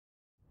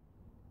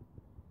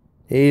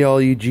Hey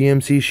all you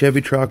GMC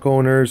Chevy truck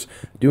owners,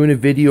 doing a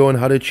video on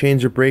how to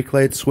change a brake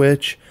light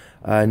switch.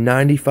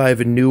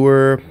 95 and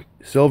newer,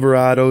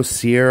 Silverado,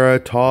 Sierra,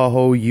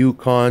 Tahoe,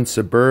 Yukon,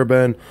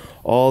 Suburban,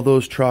 all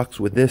those trucks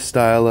with this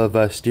style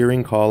of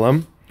steering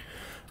column.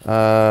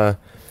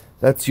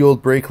 That's the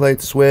old brake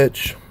light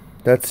switch.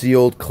 That's the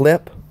old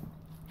clip.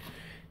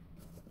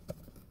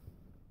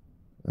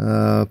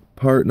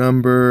 Part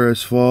number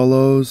as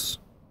follows.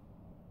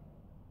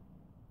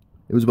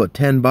 It was about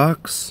 10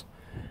 bucks.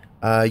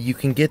 You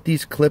can get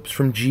these clips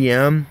from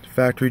GM,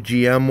 factory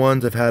GM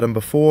ones. I've had them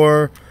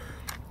before.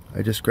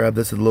 I just grabbed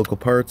this at the local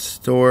parts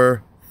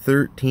store.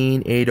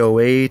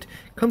 13808.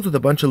 Comes with a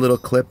bunch of little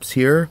clips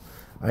here.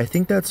 I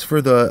think that's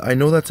for the, I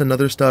know that's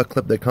another style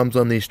clip that comes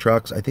on these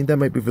trucks. I think that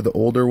might be for the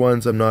older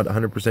ones. I'm not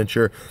 100%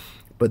 sure.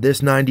 But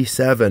this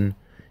 97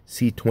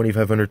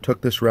 C2500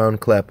 took this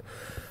round clip.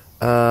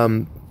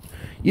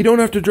 You don't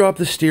have to drop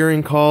the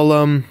steering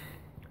column.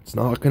 It's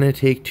not going to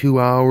take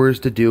 2 hours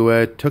to do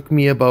it. Took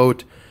me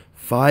about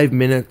 5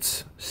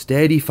 minutes,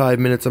 steady 5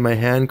 minutes of my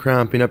hand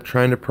cramping up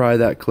trying to pry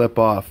that clip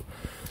off.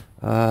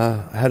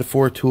 I had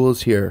 4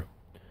 tools here.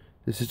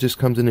 This just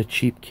comes in a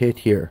cheap kit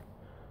here.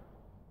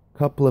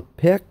 Couple of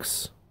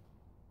picks,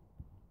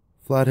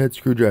 flathead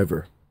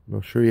screwdriver. And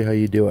I'll show you how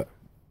you do it.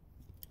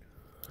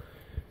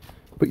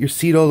 Put your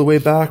seat all the way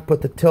back,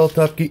 put the tilt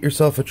up, get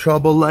yourself a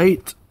trouble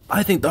light.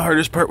 I think the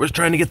hardest part was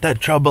trying to get that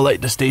trouble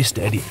light to stay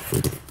steady.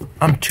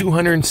 I'm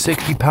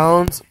 260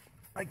 pounds.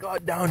 I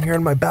got down here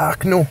on my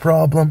back, no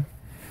problem.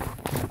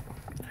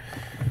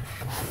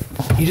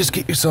 You just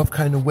get yourself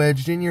kind of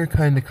wedged in here,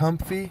 kind of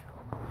comfy.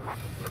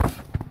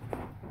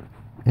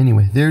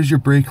 Anyway, there's your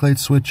brake light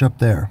switch up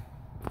there.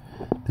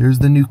 There's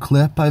the new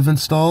clip I've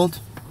installed.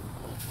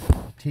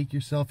 Take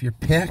yourself your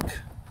pick.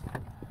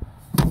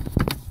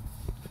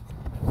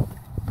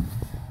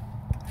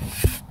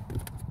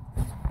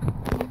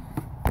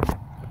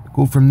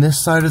 Go from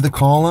this side of the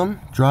column,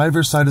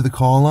 driver's side of the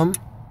column,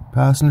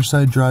 passenger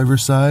side,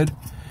 driver's side,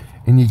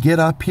 and you get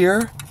up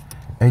here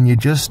and you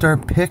just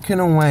start picking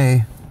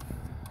away.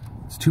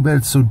 It's too bad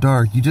it's so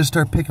dark. You just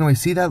start picking away.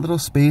 See that little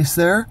space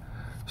there?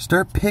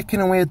 Start picking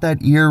away at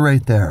that ear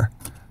right there.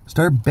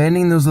 Start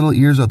bending those little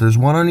ears out. There's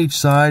one on each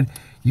side.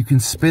 You can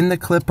spin the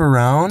clip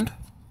around.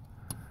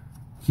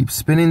 Keep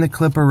spinning the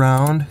clip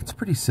around. It's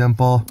pretty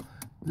simple.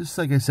 Just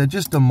like I said,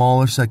 just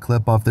demolish that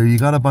clip off there. You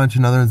got a bunch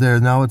of others there.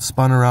 Now it's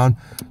spun around.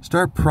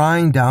 Start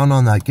prying down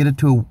on that. Get it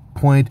to a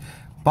point.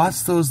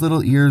 Bust those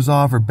little ears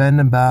off or bend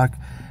them back.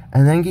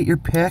 And then get your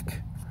pick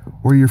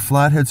or your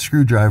flathead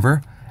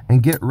screwdriver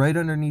and get right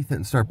underneath it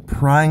and start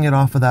prying it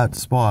off of that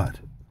spot.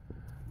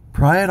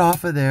 Pry it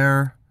off of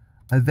there.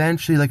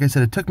 Eventually, like I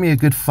said, it took me a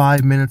good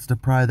 5 minutes to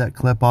pry that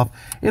clip off.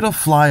 It'll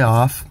fly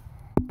off.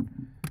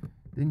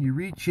 Then you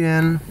reach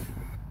in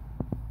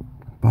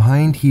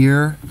behind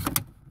here.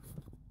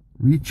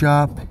 Reach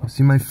up,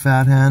 see my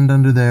fat hand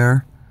under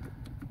there.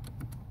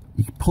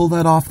 You can pull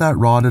that off that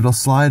rod, it'll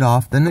slide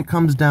off. Then it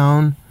comes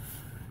down,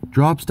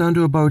 drops down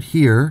to about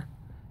here.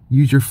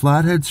 Use your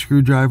flathead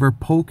screwdriver,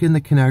 poke in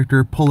the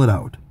connector, pull it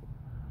out.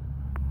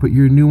 Put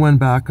your new one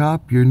back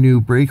up, your new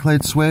brake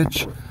light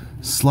switch,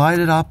 slide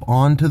it up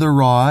onto the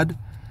rod.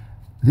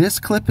 This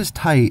clip is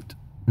tight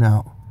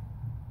now.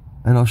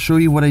 And I'll show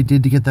you what I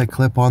did to get that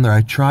clip on there.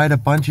 I tried a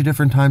bunch of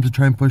different times to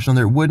try and push on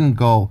there. It wouldn't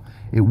go.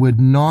 It would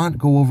not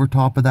go over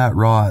top of that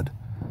rod.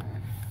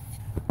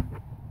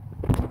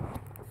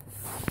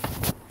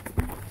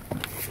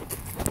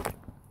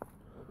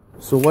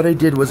 So what I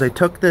did was I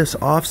took this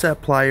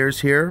offset pliers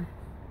here.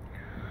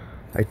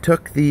 I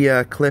took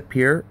the clip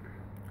here,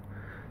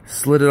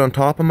 slid it on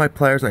top of my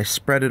pliers, and I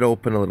spread it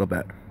open a little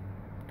bit.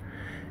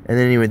 And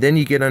then anyway, then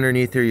you get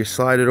underneath here, you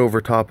slide it over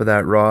top of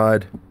that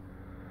rod.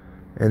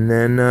 And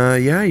then,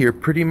 yeah, you're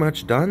pretty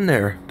much done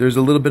there. There's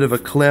a little bit of a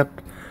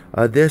clip.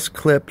 This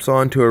clips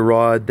onto a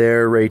rod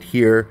there, right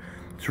here.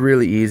 It's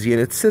really easy,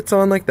 and it sits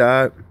on like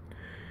that.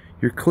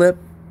 Your clip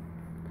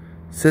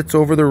sits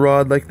over the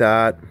rod like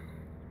that.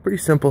 Pretty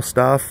simple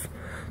stuff.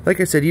 Like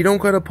I said, you don't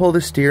gotta pull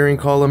the steering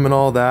column and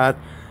all that.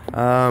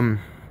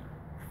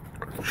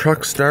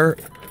 Truck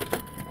start.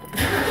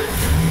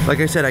 Like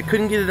I said, I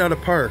couldn't get it out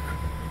of park.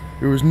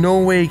 There was no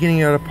way getting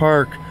it out of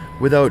park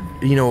without,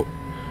 you know,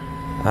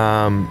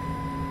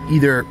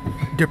 either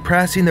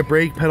depressing the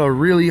brake pedal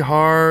really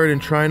hard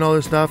and trying all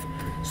this stuff.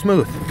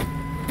 Smooth.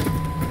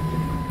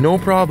 No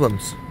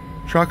problems.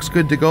 Truck's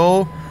good to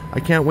go. I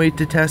can't wait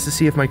to test to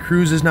see if my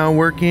cruise is now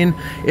working.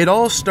 It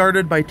all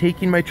started by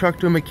taking my truck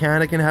to a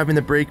mechanic and having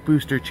the brake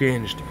booster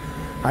changed.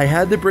 I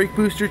had the brake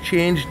booster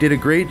changed, did a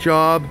great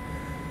job,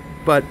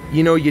 but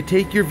you know, you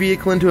take your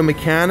vehicle into a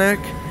mechanic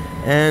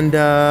and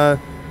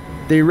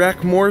they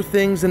wreck more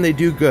things than they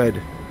do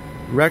good.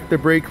 Wreck the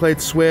brake light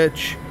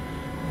switch,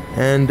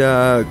 and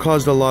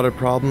caused a lot of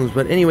problems.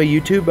 But anyway,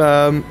 YouTube,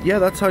 yeah,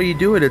 that's how you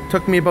do it. It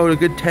took me about a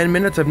good 10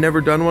 minutes. I've never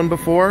done one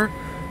before.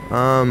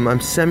 I'm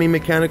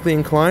semi-mechanically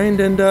inclined,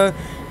 and yeah,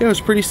 it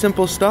was pretty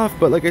simple stuff.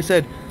 But like I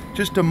said,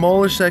 just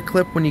demolish that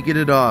clip when you get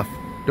it off.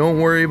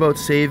 Don't worry about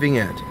saving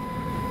it.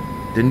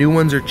 The new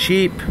ones are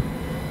cheap.